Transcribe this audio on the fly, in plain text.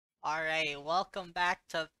Alright, welcome back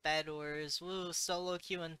to Bedwars. Woo, solo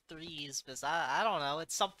queue in threes, because I don't know,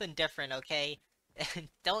 it's something different, okay? And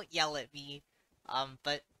don't yell at me.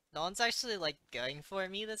 But no one's actually, like, going for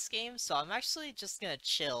me this game, so I'm actually just gonna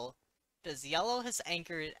chill. Because Yellow has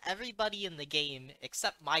anchored everybody in the game,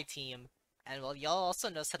 except my team. And, well, Yellow also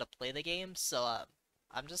knows how to play the game, so,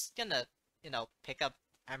 I'm just gonna, pick up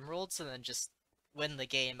emeralds and then just win the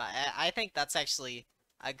game. I think that's actually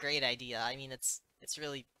a great idea. I mean, it's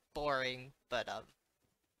really boring, but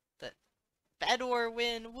the Bedwar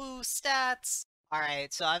win, woo stats.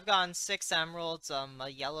 Alright, so I've gotten 6 emeralds, a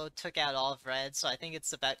yellow took out all of red, so I think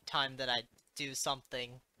it's about time that I do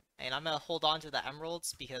something. And I'm gonna hold on to the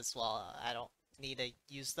emeralds because, well, I don't need to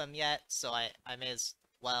use them yet, so I may as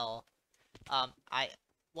well.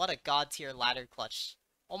 What a god tier ladder clutch.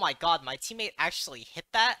 Oh my god, my teammate actually hit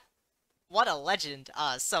that? What a legend.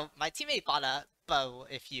 So my teammate bought a bow,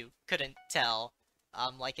 if you couldn't tell.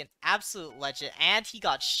 Like an absolute legend. And he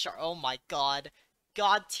got oh my god.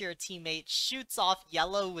 God tier teammate shoots off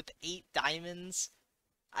yellow with 8 diamonds.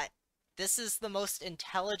 I This is the most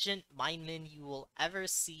intelligent mineman you will ever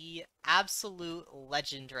see. Absolute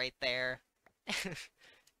legend right there.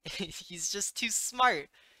 He's just too smart.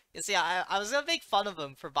 You see, I was gonna make fun of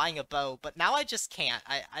him for buying a bow, but now I just can't.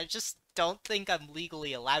 I just don't think I'm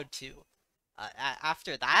legally allowed to.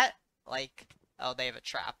 After that, like, oh, they have a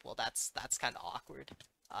trap. Well, that's kind of awkward.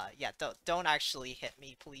 Yeah, don't actually hit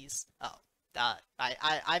me, please. Oh,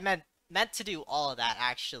 I meant to do all of that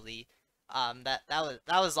actually. That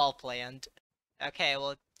was all planned. Okay,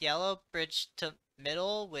 well, yellow bridge to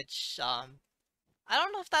middle, which I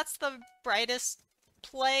don't know if that's the brightest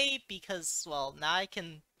play because, well, now I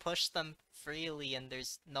can push them freely and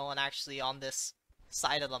there's no one actually on this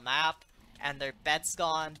side of the map. And their bed's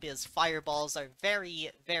gone because fireballs are very,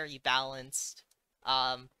 very balanced.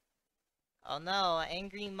 Um, oh no,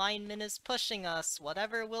 Angry Mindman is pushing us.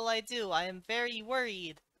 Whatever will I do? I am very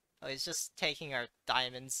worried. Oh, he's just taking our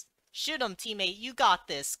diamonds. Shoot him, teammate. You got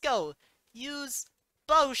this. Go. Use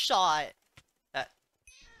bow shot. Uh,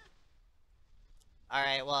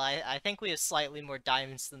 Alright, well, I think we have slightly more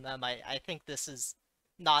diamonds than them. I think this is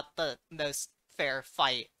not the most fair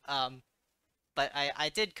fight. But I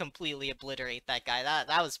did completely obliterate that guy.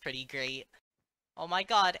 That was pretty great. Oh my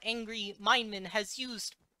god, Angry Mineman has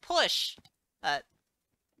used push! Uh,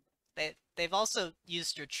 they've also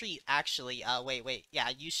used retreat, actually. Wait, yeah,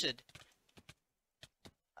 you should...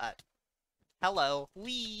 Uh, hello.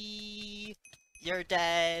 Wee! You're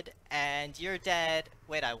dead, and you're dead.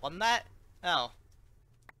 Wait, I won that? Oh.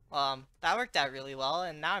 That worked out really well,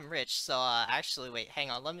 and now I'm rich, so, actually, wait,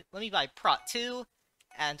 hang on, let me buy Prot 2,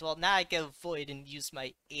 and, well, now I go Void and use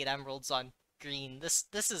my 8 emeralds on green. This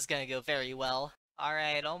is gonna go very well.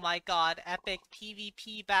 Alright, oh my god, epic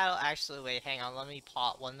PvP battle. Actually, wait, hang on, let me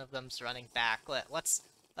pot. One of them's running back. Let's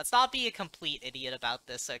not be a complete idiot about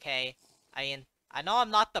this, okay? I mean, I know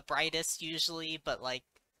I'm not the brightest usually, but, like,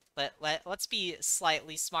 let's be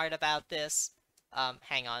slightly smart about this.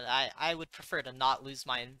 Hang on, I would prefer to not lose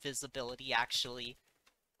my invisibility, actually.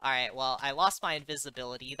 Alright, well, I lost my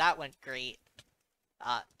invisibility. That went great.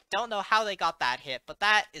 Uh, don't know how they got that hit, but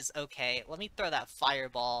that is okay. Let me throw that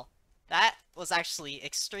fireball. That was actually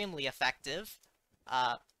extremely effective.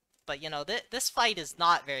 Uh, but, you know, this fight is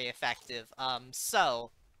not very effective.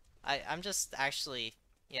 So, I'm just actually...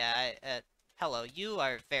 Yeah, hello, you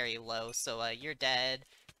are very low, so, you're dead.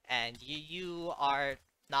 And you are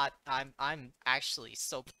not... I'm actually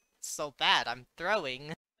so bad. I'm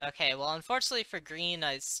throwing. Okay, well, unfortunately for green,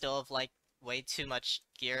 I still have, like, way too much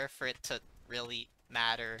gear for it to really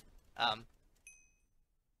matter. Um,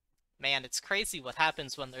 Man, it's crazy what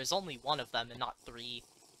happens when there's only one of them and not 3.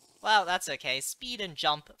 Well, that's okay. Speed and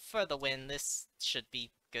jump for the win. This should be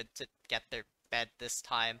good to get their bed this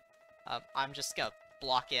time. I'm just gonna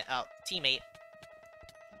block it. Oh, teammate.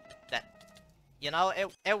 That,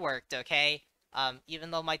 it worked, okay? Even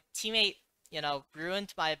though my teammate,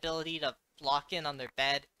 ruined my ability to block in on their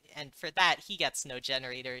bed, and for that, he gets no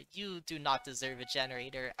generator. You do not deserve a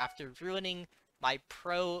generator after ruining my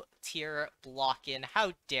pro tier block in.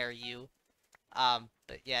 How dare you?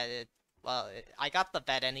 But yeah, I got the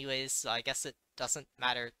bed anyways, so I guess it doesn't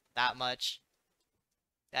matter that much.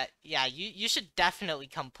 Yeah, you should definitely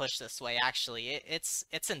come push this way, actually. It's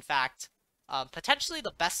in fact, potentially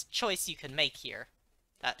the best choice you can make here.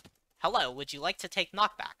 Uh, Hello, would you like to take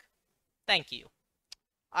knockback? Thank you.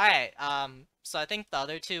 Alright, so I think the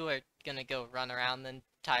other two are gonna go run around the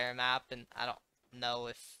entire map, and I don't know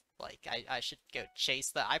if, like, I should go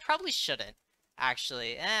chase I probably shouldn't,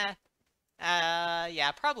 actually.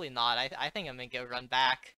 Yeah, probably not. I think I'm gonna go run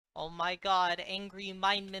back. Oh my god, Angry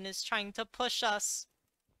Mindman is trying to push us.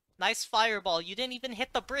 nice fireball. You didn't even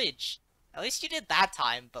hit the bridge. At least you did that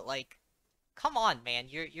time, but like, come on, man.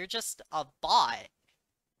 You're just a bot.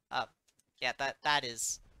 Uh, yeah,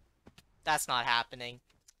 that's not happening.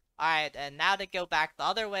 Alright, and now to go back the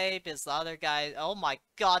other way, because the other guy, oh my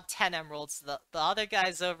god, 10 emeralds. The other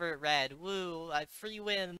guy's over at red. Woo, I free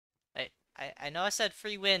win. I know I said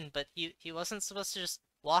free win, but he wasn't supposed to just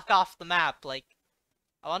walk off the map. Like,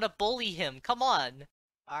 I want to bully him. Come on.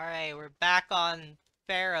 Alright, we're back on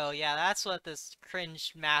Pharaoh. Yeah, that's what this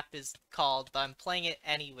cringe map is called, but I'm playing it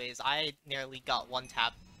anyways. I nearly got one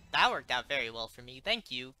tap. That worked out very well for me.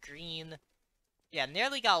 Thank you, green. Yeah,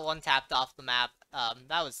 nearly got one tapped off the map.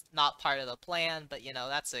 That was not part of the plan, but you know,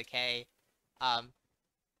 that's okay. Um,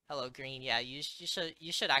 hello green. Yeah, you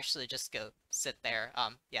should actually just go sit there.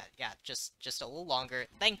 Yeah, just a little longer.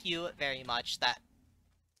 Thank you very much. That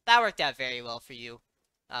worked out very well for you.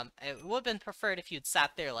 It would have been preferred if you'd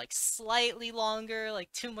sat there like slightly longer,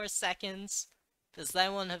 like 2 more seconds, because then I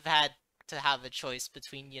wouldn't have had to have a choice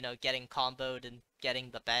between, you know, getting comboed and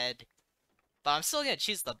getting the bed. But I'm still gonna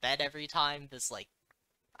choose the bed every time, because, like,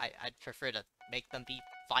 I'd prefer to make them be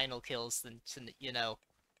final kills than to, you know,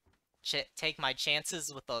 take my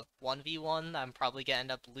chances with a 1v1. I'm probably gonna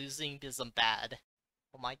end up losing because I'm bad.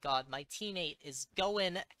 Oh my god, my teammate is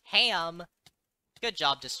going ham! Good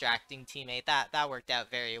job distracting, teammate. That worked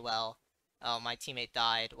out very well. Oh, my teammate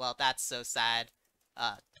died. Well, that's so sad.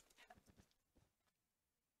 Uh,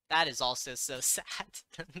 that is also so sad.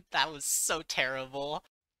 That was so terrible.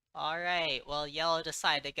 Alright, well, yellow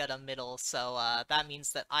decided to go to middle, so that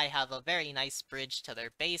means that I have a very nice bridge to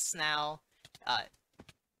their base now.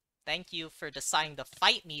 Thank you for deciding to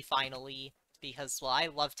fight me finally, because, well, I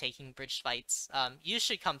love taking bridge fights. You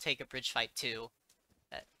should come take a bridge fight too.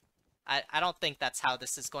 I don't think that's how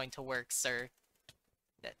this is going to work, sir.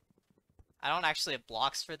 I don't actually have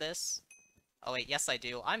blocks for this. Oh wait, yes I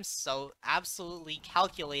do. I'm so absolutely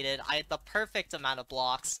calculated. I had the perfect amount of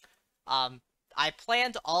blocks. I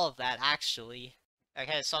planned all of that, actually.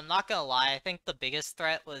 Okay, so I'm not gonna lie, I think the biggest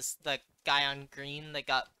threat was the guy on green that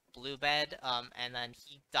got blue bed, and then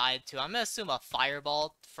he died too. I'm gonna assume a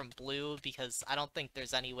fireball from blue, because I don't think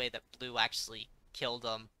there's any way that blue actually killed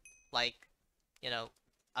him, like, you know,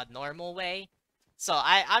 a normal way. So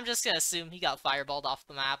I'm just gonna assume he got fireballed off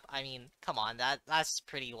the map. I mean, come on, that's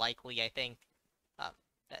pretty likely, I think. Uh,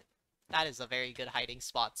 that is a very good hiding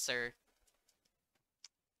spot, sir.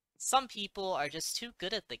 Some people are just too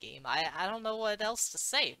good at the game. I don't know what else to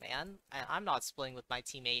say, man. I'm not splitting with my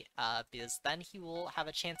teammate, because then he will have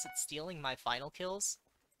a chance at stealing my final kills,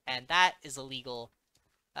 and that is illegal.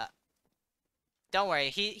 Uh, don't worry,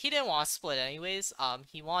 he didn't want to split anyways.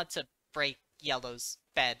 He wanted to break yellow's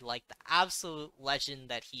bed like the absolute legend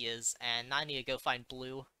that he is, and I need to go find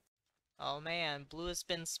blue. Oh man, blue has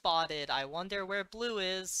been spotted. I wonder where blue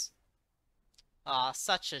is. Aw,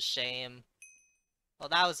 such a shame. Well,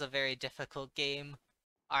 that was a very difficult game.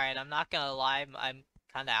 Alright, I'm not gonna lie, I'm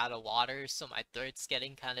kinda out of water, so my throat's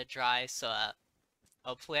getting kinda dry, so,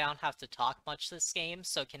 hopefully I don't have to talk much this game.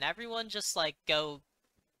 So can everyone just, like, go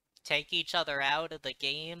take each other out of the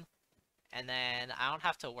game, and then I don't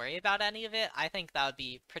have to worry about any of it? I think that would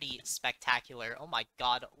be pretty spectacular. Oh my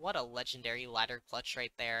god, what a legendary ladder clutch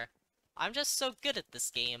right there. I'm just so good at this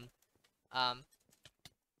game.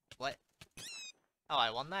 What? Oh, I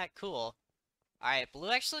won that? Cool. Alright, blue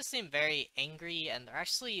actually seemed very angry, and they're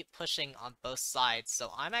actually pushing on both sides,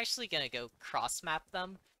 so I'm actually gonna go cross-map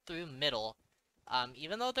them through middle.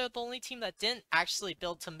 Even though they're the only team that didn't actually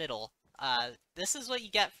build to middle. This is what you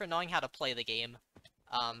get for knowing how to play the game.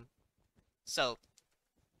 So...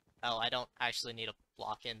 Oh, I don't actually need a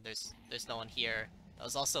block in, there's no one here. That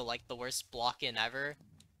was also, like, the worst block in ever.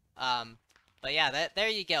 But yeah, there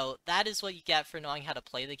you go. That is what you get for knowing how to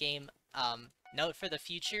play the game. Note for the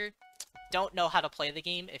future, don't know how to play the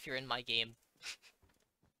game if you're in my game.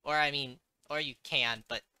 Or I mean, or you can,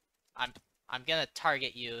 but I'm gonna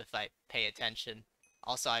target you if I pay attention.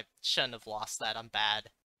 Also, I shouldn't have lost that, I'm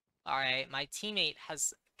bad. Alright, my teammate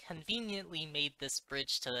has conveniently made this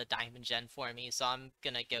bridge to the diamond gen for me, so I'm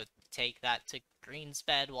gonna go take that to green's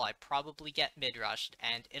bed while I probably get mid-rushed,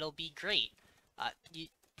 and it'll be great.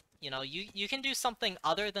 You know, you can do something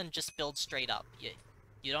other than just build straight up.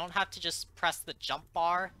 You don't have to just press the jump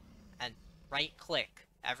bar and right-click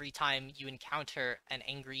every time you encounter an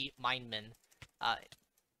angry mineman.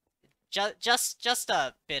 Just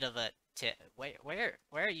a bit of a tip. Where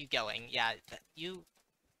are you going? Yeah, you...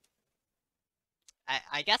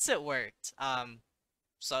 I guess it worked.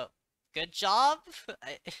 So, good job?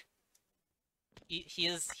 He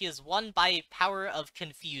is won by power of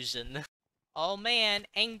confusion. Oh man,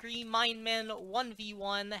 Angry Mindman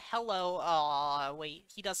 1v1. Hello. Aw, wait,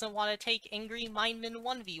 he doesn't want to take Angry Mindman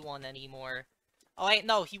 1v1 anymore. Oh wait,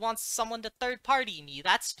 no, he wants someone to third party me.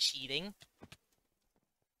 That's cheating.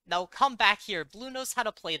 No, come back here. Blue knows how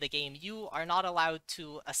to play the game. You are not allowed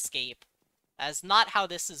to escape. That is not how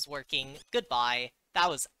this is working. Goodbye. That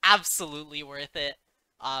was absolutely worth it.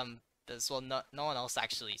 As well, no one else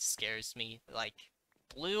actually scares me. Like,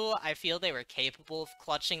 Blue, I feel they were capable of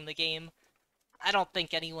clutching the game. I don't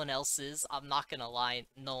think anyone else is. I'm not gonna lie.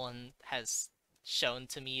 No one has shown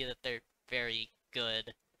to me that they're very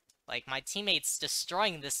good. Like, my teammate's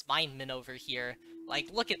destroying this Mindman over here. Like,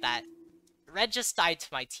 look at that. Red just died to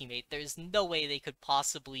my teammate. There's no way they could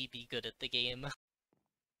possibly be good at the game.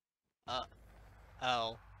 Uh,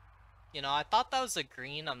 oh. You know, I thought that was a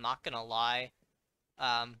green, I'm not gonna lie.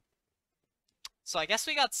 Um, so I guess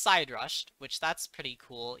we got side rushed, which that's pretty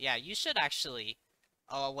cool. Yeah, you should actually...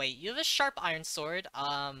 Oh, wait, you have a sharp iron sword.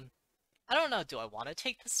 I don't know, do I want to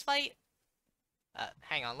take this fight?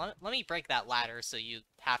 Hang on, let me break that ladder so you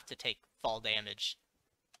have to take fall damage.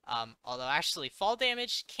 Although actually, fall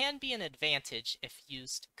damage can be an advantage if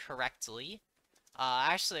used correctly.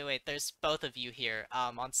 Actually, wait, there's both of you here.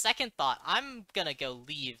 On second thought, I'm gonna go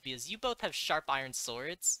leave because you both have sharp iron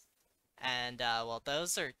swords. And, well,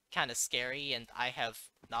 those are kind of scary, and I have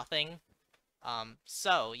nothing.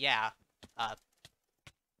 So, yeah. Uh,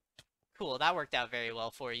 cool, that worked out very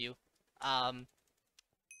well for you. I'm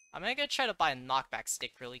gonna go try to buy a knockback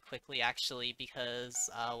stick really quickly, actually, because,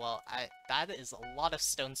 well, that is a lot of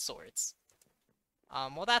stone swords.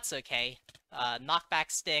 Well, that's okay.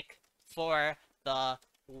 Knockback stick for the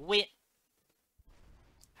win.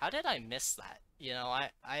 How did I miss that? You know,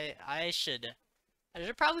 I should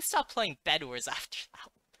probably stop playing Bedwars after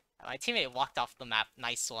that. My teammate walked off the map.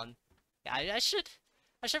 Nice one. Yeah, I should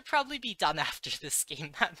probably be done after this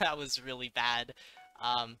game. That was really bad.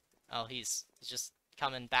 Oh, he's just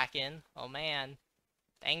coming back in. Oh man,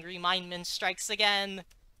 Angry Mindman strikes again.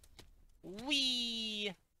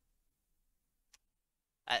 Wee.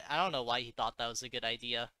 I don't know why he thought that was a good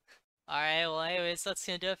idea. Alright, well anyways, that's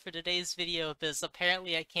gonna do it for today's video, because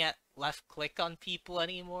apparently I can't left click on people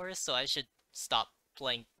anymore, so I should stop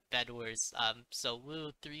playing Bedwars. So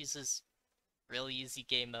Woo 3's is really easy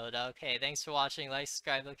game mode. Okay, thanks for watching, like,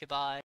 subscribe, goodbye.